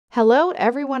Hello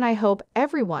everyone, I hope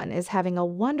everyone is having a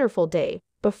wonderful day.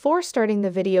 Before starting the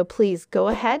video, please go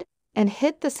ahead and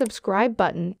hit the subscribe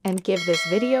button and give this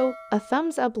video a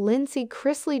thumbs up. Lindsie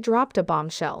Chrisley dropped a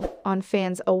bombshell on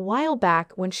fans a while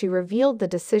back when she revealed the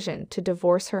decision to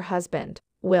divorce her husband,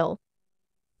 Will.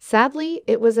 Sadly,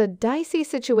 it was a dicey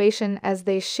situation as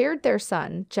they shared their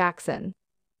son, Jackson.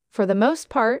 For the most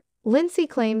part, Lindsie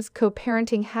claims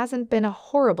co-parenting hasn't been a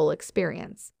horrible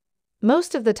experience.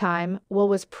 Most of the time, Will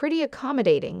was pretty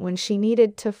accommodating when she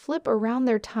needed to flip around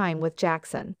their time with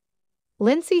Jackson.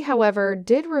 Lindsie, however,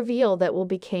 did reveal that Will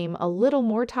became a little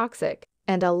more toxic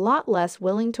and a lot less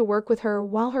willing to work with her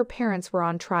while her parents were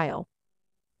on trial.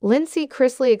 Lindsie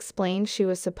Chrisley explained she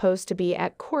was supposed to be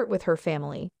at court with her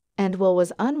family, and Will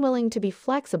was unwilling to be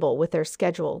flexible with their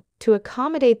schedule to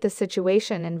accommodate the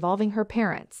situation involving her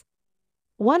parents.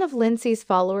 One of Lindsie's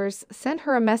followers sent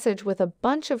her a message with a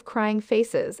bunch of crying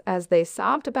faces as they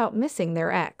sobbed about missing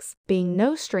their ex. Being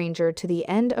no stranger to the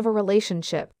end of a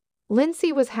relationship,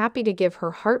 Lindsie was happy to give her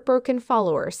heartbroken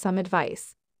follower some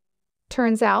advice.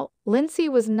 Turns out, Lindsie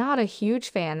was not a huge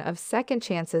fan of second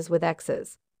chances with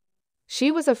exes. She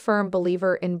was a firm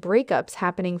believer in breakups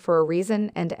happening for a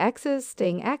reason and exes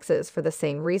staying exes for the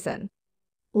same reason.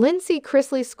 Lindsie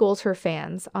Chrisley schools her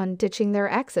fans on ditching their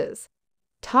exes.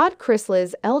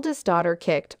 Chrisley's eldest daughter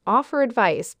kicked off her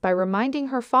advice by reminding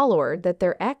her follower that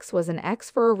their ex was an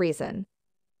ex for a reason.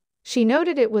 She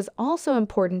noted it was also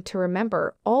important to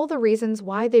remember all the reasons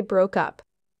why they broke up.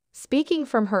 Speaking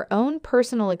from her own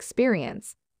personal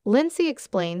experience, Lindsie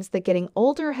explains that getting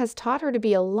older has taught her to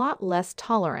be a lot less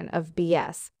tolerant of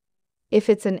BS. If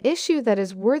it's an issue that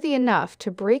is worthy enough to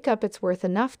break up, it's worth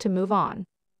enough to move on.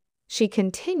 She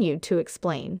continued to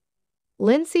explain.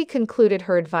 Lindsie concluded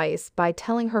her advice by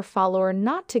telling her follower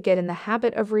not to get in the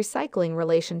habit of recycling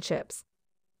relationships.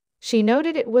 She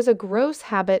noted it was a gross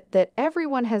habit that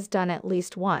everyone has done at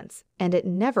least once, and it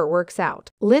never works out.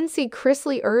 Lindsie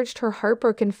Chrisley urged her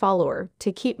heartbroken follower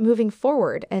to keep moving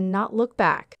forward and not look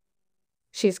back.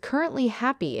 She's currently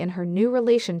happy in her new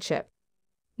relationship.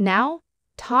 Now,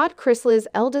 Chrisley's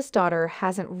eldest daughter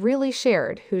hasn't really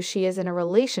shared who she is in a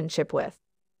relationship with,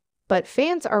 but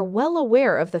fans are well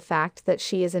aware of the fact that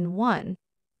she is in one.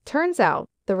 Turns out,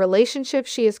 the relationship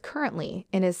she is currently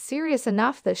in is serious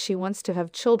enough that she wants to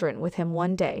have children with him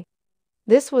one day.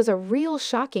 This was a real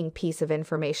shocking piece of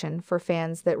information for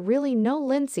fans that really know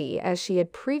Lindsie, as she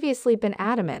had previously been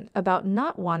adamant about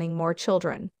not wanting more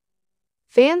children.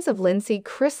 Fans of Lindsie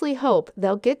Chrisley hope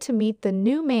they'll get to meet the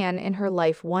new man in her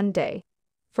life one day.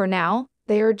 For now,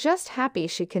 they are just happy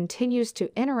she continues to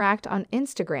interact on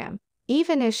Instagram,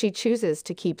 even as she chooses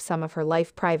to keep some of her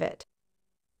life private.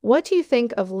 What do you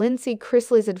think of Lindsie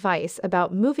Chrisley's advice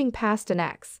about moving past an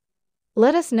ex?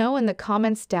 Let us know in the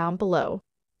comments down below.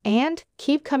 And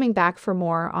keep coming back for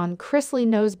more on Chrisley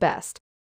Knows Best.